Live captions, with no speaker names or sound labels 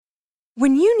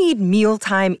When you need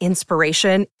mealtime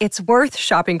inspiration, it's worth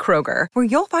shopping Kroger, where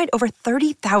you'll find over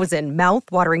 30,000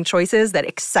 mouth-watering choices that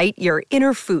excite your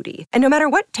inner foodie. And no matter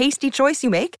what tasty choice you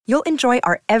make, you'll enjoy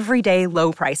our everyday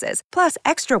low prices, plus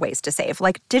extra ways to save,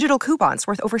 like digital coupons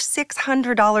worth over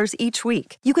 $600 each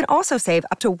week. You can also save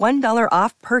up to $1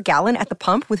 off per gallon at the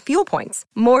pump with fuel points.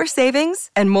 More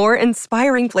savings and more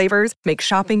inspiring flavors make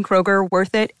shopping Kroger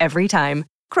worth it every time.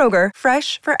 Kroger,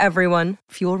 fresh for everyone.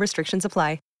 Fuel restrictions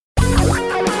apply.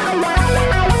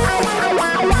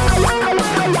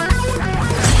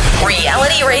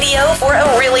 Reality radio for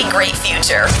a really great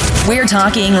future. We're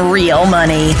talking real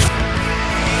money.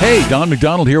 Hey, Don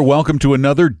McDonald here. Welcome to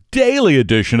another daily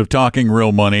edition of Talking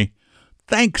Real Money.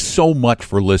 Thanks so much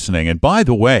for listening. And by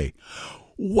the way,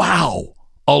 wow,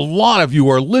 a lot of you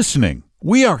are listening.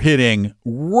 We are hitting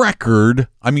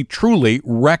truly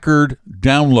record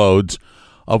downloads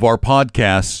of our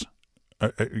podcasts.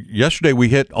 Yesterday, we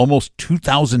hit almost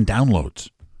 2,000 downloads.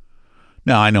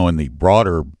 Now, I know in the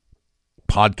broader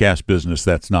podcast business,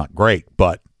 that's not great,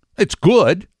 but it's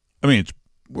good. I mean,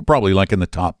 we're probably like in the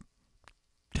top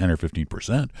 10 or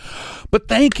 15%. But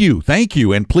thank you.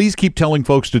 And please keep telling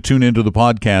folks to tune into the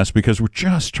podcast because we're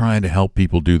just trying to help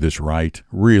people do this right.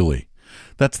 Really.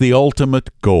 That's the ultimate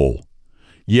goal.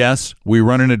 Yes, we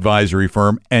run an advisory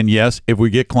firm. And yes, if we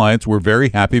get clients, we're very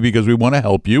happy because we want to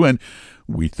help you. And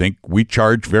we think we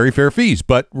charge very fair fees,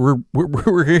 but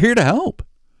we're here to help.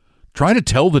 Try to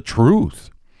tell the truth.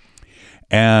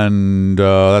 And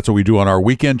that's what we do on our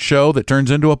weekend show that turns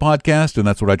into a podcast. And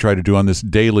that's what I try to do on this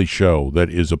daily show that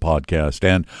is a podcast.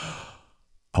 And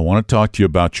I want to talk to you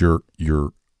about your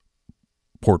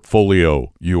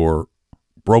portfolio, your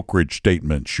brokerage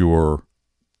statements, your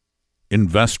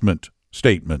investment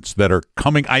statements that are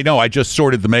coming. I know I just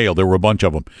sorted the mail. There were a bunch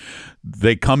of them.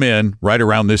 They come in right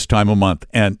around this time of month,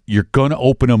 and you're going to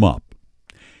open them up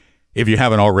if you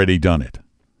haven't already done it.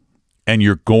 And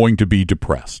you're going to be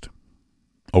depressed.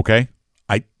 Okay?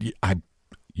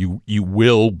 You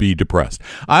will be depressed.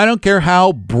 I don't care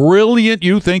how brilliant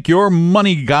you think your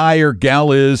money guy or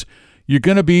gal is, you're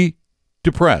going to be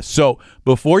depressed. So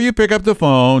before you pick up the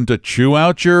phone to chew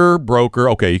out your broker,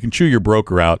 okay, you can chew your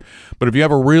broker out, but if you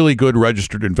have a really good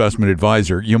registered investment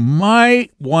advisor, you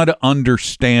might want to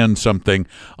understand something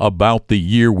about the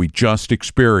year we just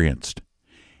experienced.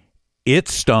 It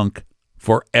stunk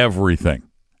for everything.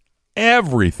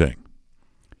 Everything.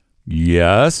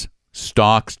 Yes,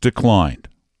 stocks declined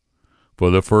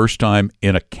for the first time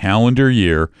in a calendar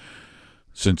year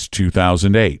since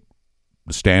 2008.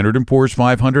 The Standard & Poor's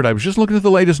 500, I was just looking at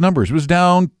the latest numbers. It was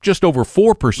down just over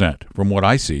 4% from what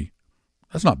I see.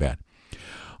 That's not bad.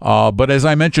 But as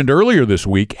I mentioned earlier this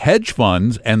week, hedge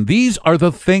funds, and these are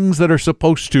the things that are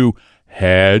supposed to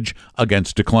hedge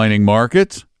against declining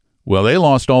markets, well, they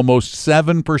lost almost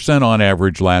 7% on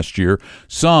average last year,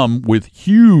 some with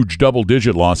huge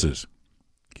double-digit losses.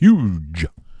 Huge.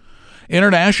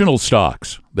 International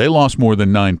stocks, they lost more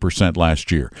than 9%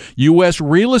 last year. U.S.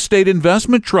 real estate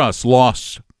investment trusts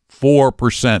lost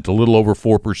 4%, a little over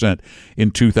 4%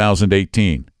 in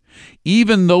 2018.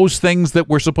 Even those things that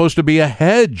were supposed to be a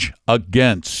hedge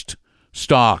against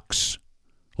stocks,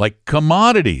 like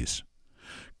commodities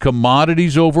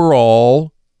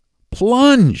overall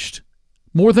plunged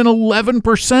more than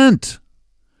 11%.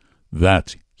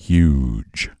 That's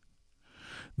huge.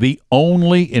 The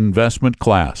only investment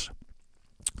class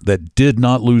that did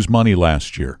not lose money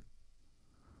last year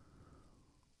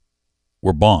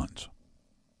were bonds.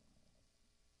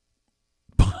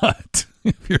 But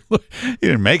you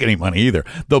didn't make any money either.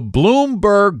 The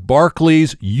Bloomberg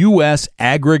Barclays U.S.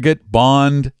 Aggregate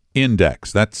Bond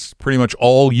Index, that's pretty much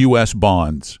all U.S.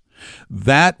 bonds,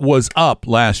 that was up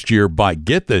last year by,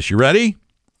 get this, you ready?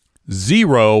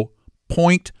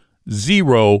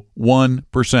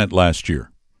 0.01% last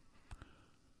year.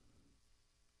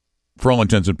 For all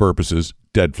intents and purposes,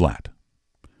 dead flat.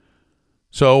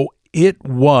 So it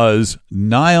was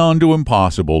nigh on to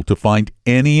impossible to find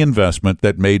any investment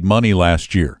that made money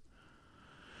last year.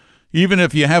 Even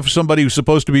if you have somebody who's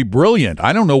supposed to be brilliant,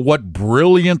 I don't know what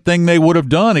brilliant thing they would have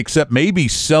done except maybe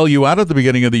sell you out at the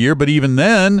beginning of the year, but even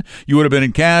then, you would have been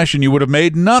in cash and you would have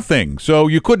made nothing. So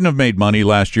you couldn't have made money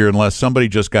last year unless somebody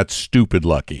just got stupid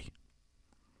lucky.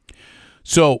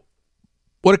 So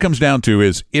what it comes down to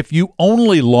is if you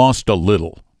only lost a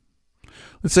little,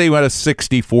 let's say you had a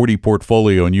 60-40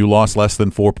 portfolio and you lost less than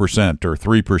 4% or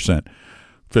 3%,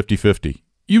 50-50,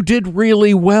 you did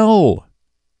really well.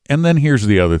 And then here's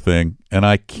the other thing, and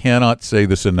I cannot say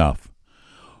this enough.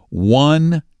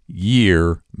 1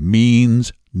 year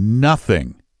means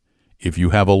nothing if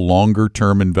you have a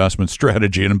longer-term investment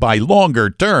strategy. And by longer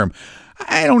term,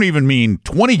 I don't even mean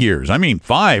 20 years. I mean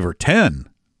 5 or 10.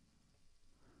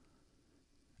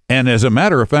 And as a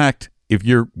matter of fact, if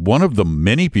you're one of the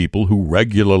many people who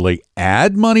regularly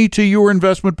add money to your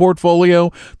investment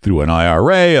portfolio through an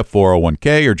IRA, a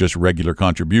 401k, or just regular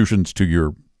contributions to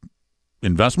your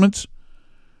investments,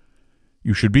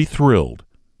 you should be thrilled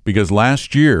because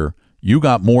last year you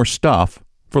got more stuff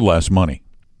for less money.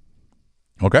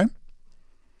 Okay?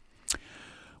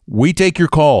 We take your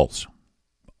calls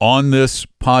on this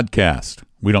podcast.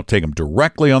 We don't take them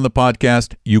directly on the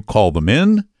podcast. You call them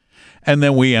in, and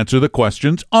then we answer the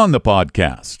questions on the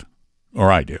podcast.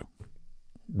 Or I do.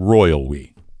 Royal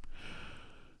we.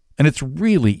 And it's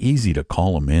really easy to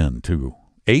call them in, too.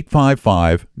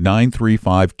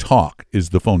 855-935-TALK is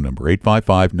the phone number.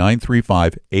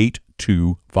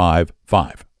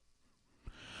 855-935-8255.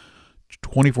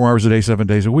 24 hours a day, 7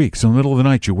 days a week. So in the middle of the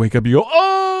night, you wake up, you go,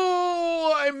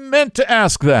 oh, I meant to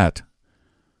ask that.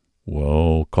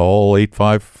 Well, call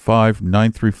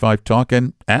 855-935-TALK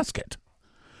and ask it.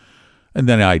 And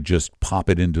then I just pop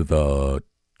it into the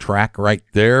track right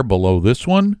there below this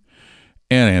one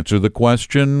and answer the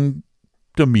question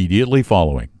immediately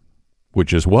following,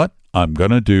 which is what I'm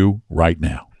going to do right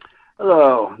now.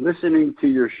 Hello, listening to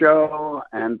your show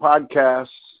and podcasts.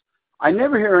 I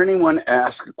never hear anyone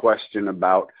ask a question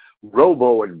about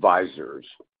robo-advisors.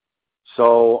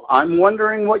 So I'm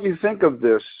wondering what you think of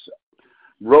this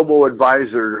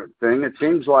robo-advisor thing. It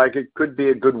seems like it could be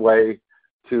a good way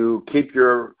to keep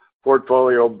your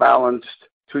portfolio balanced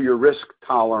to your risk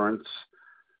tolerance,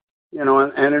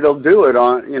 and it'll do it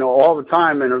on, all the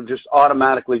time, and it'll just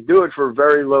automatically do it for a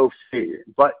very low fee.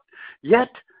 But yet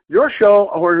your show,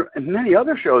 or many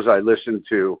other shows I listen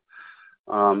to,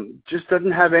 just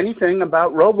doesn't have anything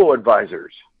about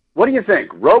robo-advisors. What do you think?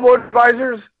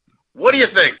 Robo-advisors? What do you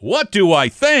think? What do I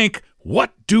think?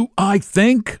 What do I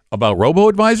think about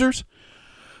robo-advisors?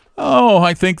 Oh,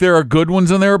 I think there are good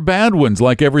ones and there are bad ones,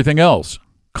 like everything else.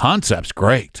 Concept's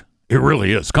great. It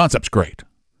really is. Concept's great.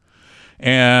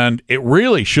 And it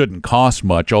really shouldn't cost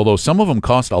much, although some of them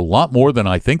cost a lot more than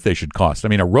I think they should cost. I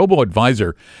mean, a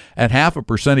robo-advisor at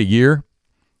 0.5% a year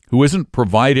who isn't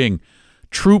providing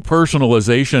true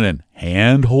personalization and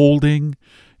hand-holding,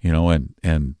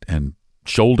 and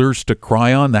shoulders to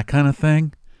cry on, that kind of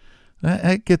thing,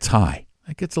 that gets high.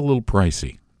 That gets a little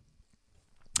pricey.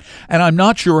 And I'm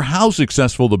not sure how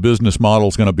successful the business model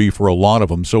is going to be for a lot of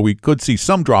them, so we could see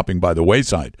some dropping by the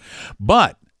wayside.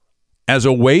 But as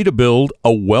a way to build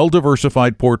a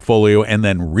well-diversified portfolio and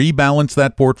then rebalance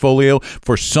that portfolio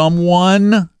for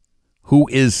someone who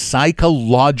is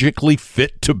psychologically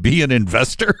fit to be an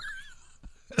investor,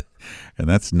 and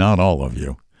that's not all of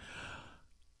you,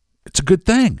 it's a good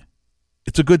thing.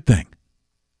 It's a good thing.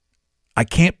 I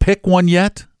can't pick one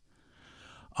yet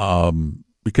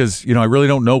because, I really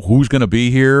don't know who's going to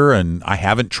be here, and I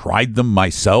haven't tried them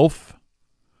myself.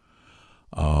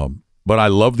 But I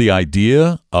love the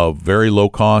idea of very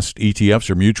low-cost ETFs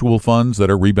or mutual funds that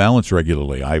are rebalanced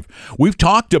regularly. We've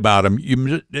talked about them.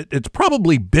 It's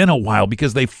probably been a while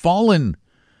because they've fallen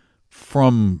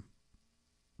from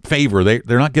favor.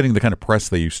 They're not getting the kind of press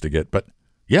they used to get. But,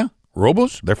 yeah,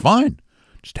 robos, they're fine.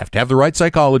 Just have to have the right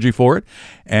psychology for it.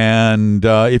 And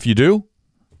if you do,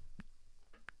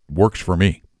 works for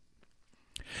me.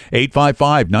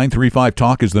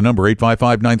 855-935-TALK is the number.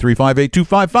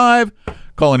 855-935-8255.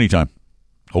 Call anytime.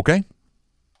 Okay?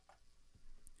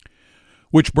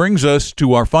 Which brings us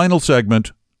to our final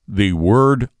segment, the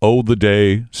Word O' the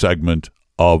Day segment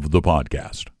of the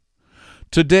podcast.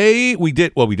 Today we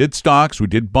did stocks, we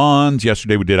did bonds.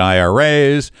 Yesterday we did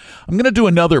IRAs. I'm going to do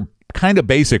another kind of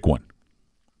basic one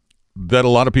that a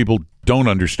lot of people don't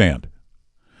understand.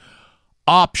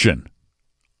 Option.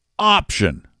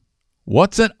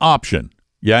 What's an option?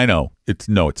 Yeah, I know. It's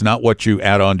not what you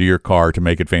add onto your car to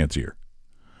make it fancier.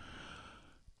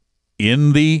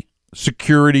 In the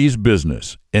securities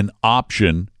business, an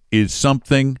option is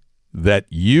something that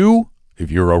you,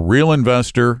 if you're a real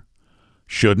investor,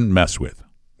 shouldn't mess with.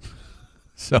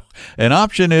 So an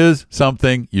option is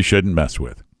something you shouldn't mess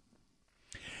with.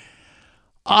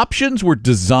 Options were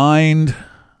designed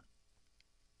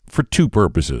for two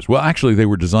purposes. Well, actually, they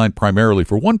were designed primarily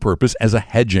for one purpose, as a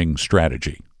hedging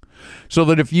strategy. So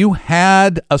that if you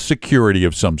had a security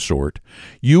of some sort,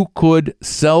 you could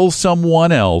sell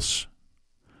someone else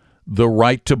the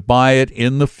right to buy it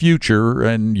in the future,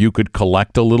 and you could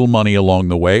collect a little money along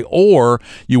the way. Or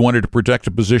you wanted to protect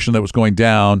a position that was going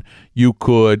down, you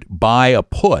could buy a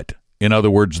put. In other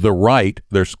words, the right,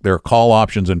 there are call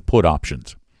options and put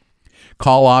options.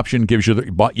 Call option gives you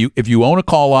if you own a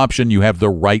call option, you have the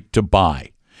right to buy.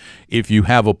 If you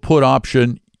have a put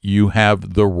option, you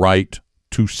have the right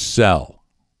to sell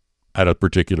at a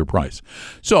particular price.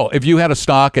 So if you had a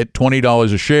stock at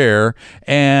 $20 a share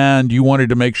and you wanted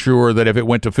to make sure that if it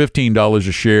went to $15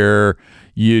 a share,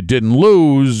 you didn't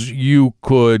lose, you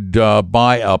could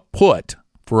buy a put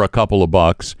for a couple of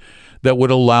bucks that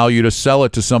would allow you to sell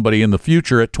it to somebody in the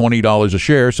future at $20 a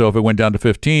share. So if it went down to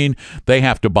 15, they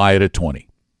have to buy it at 20.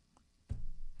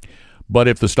 But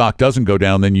if the stock doesn't go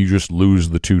down, then you just lose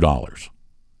the $2.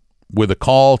 With a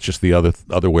call, it's just the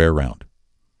other way around.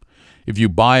 If you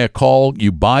buy a call,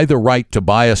 you buy the right to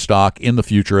buy a stock in the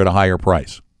future at a higher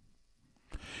price.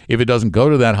 If it doesn't go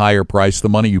to that higher price, the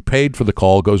money you paid for the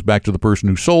call goes back to the person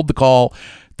who sold the call.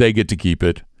 They get to keep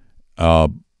it,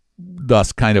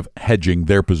 thus kind of hedging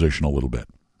their position a little bit.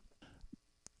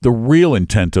 The real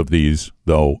intent of these,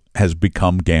 though, has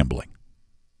become gambling.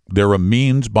 They're a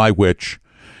means by which,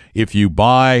 if you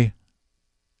buy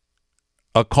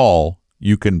a call,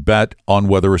 you can bet on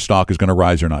whether a stock is going to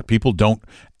rise or not. People don't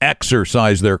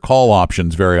exercise their call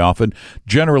options very often.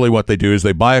 Generally, what they do is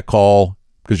they buy a call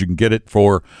because you can get it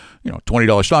for,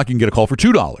 $20 stock. You can get a call for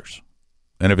 $2,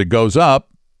 and if it goes up,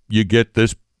 you get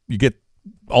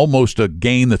almost a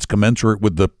gain that's commensurate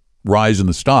with the rise in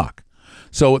the stock.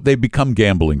 So they become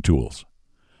gambling tools.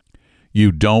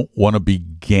 You don't want to be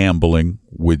gambling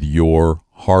with your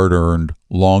hard-earned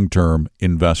long-term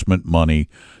investment money.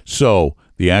 So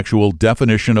the actual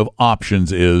definition of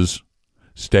options is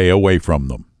stay away from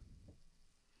them.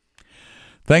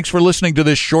 Thanks for listening to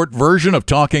this short version of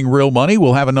Talking Real Money.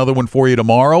 We'll have another one for you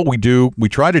tomorrow. We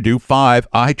try to do 5.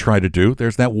 I try to do.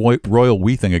 There's that royal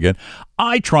we thing again.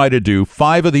 I try to do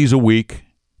 5 of these a week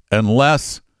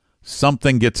unless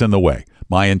something gets in the way.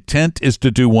 My intent is to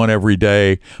do one every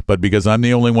day, but because I'm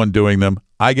the only one doing them,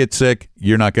 I get sick,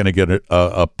 you're not going to get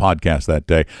a podcast that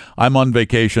day. I'm on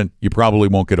vacation, you probably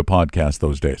won't get a podcast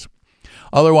those days.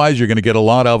 Otherwise, you're going to get a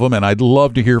lot of them, and I'd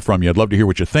love to hear from you. I'd love to hear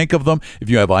what you think of them. If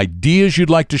you have ideas you'd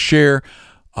like to share,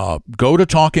 go to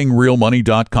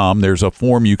talkingrealmoney.com. There's a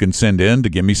form you can send in to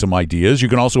give me some ideas. You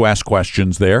can also ask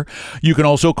questions there. You can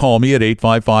also call me at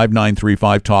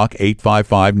 855-935-TALK,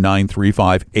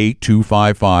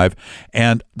 855-935-8255.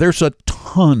 And there's a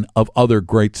ton of other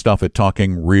great stuff at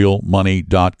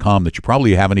talkingrealmoney.com that you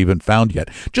probably haven't even found yet.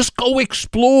 Just go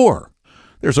explore.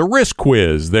 There's a risk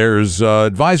quiz. There's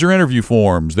advisor interview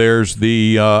forms. There's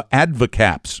the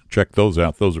advocaps. Check those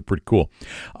out. Those are pretty cool.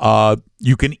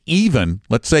 You can even,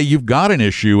 let's say you've got an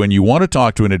issue and you want to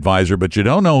talk to an advisor, but you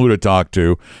don't know who to talk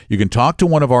to. You can talk to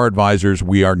one of our advisors.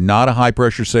 We are not a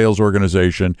high-pressure sales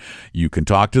organization. You can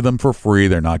talk to them for free.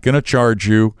 They're not going to charge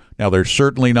you. Now, they're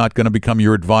certainly not going to become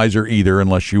your advisor either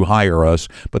unless you hire us,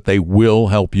 but they will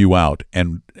help you out.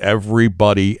 And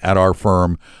everybody at our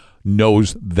firm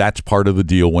knows that's part of the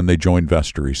deal when they join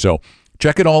Vestory. So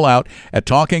check it all out at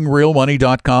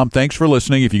talkingrealmoney.com. Thanks for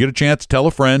listening. If you get a chance, tell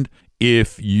a friend.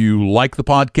 If you like the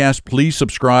podcast, please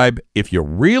subscribe. If you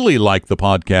really like the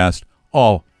podcast,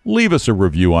 leave us a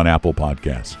review on Apple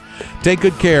Podcasts. Take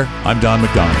good care. I'm Don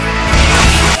McDonald.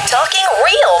 Talking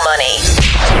Real Money.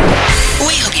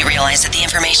 We hope you realize that the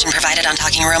information provided on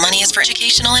Talking Real Money is for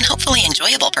educational and hopefully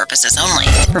enjoyable purposes only.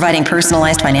 Providing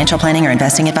personalized financial planning or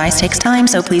investing advice takes time,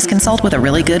 so please consult with a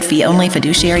really good fee-only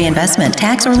fiduciary investment,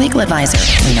 tax, or legal advisor.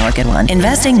 We know a good one.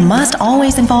 Investing must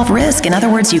always involve risk. In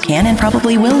other words, you can and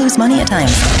probably will lose money at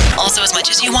times. Also, as much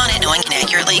as you want it, no one can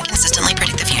accurately, consistently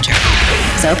predict the future.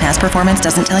 So past performance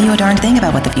doesn't tell you a darn thing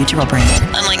about what the future will bring.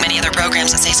 Unlike many other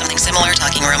programs that say something similar,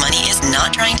 Talking Real Money is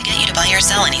not trying to get you to buy or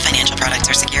sell any financial products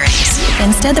or securities.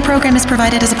 Instead, the program is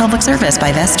provided as a public service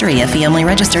by Vestory, a fee-only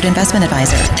registered investment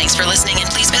advisor. Thanks for listening, and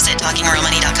please visit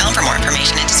talkingrealmoney.com for more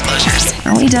information and disclosures.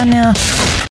 Are we done now?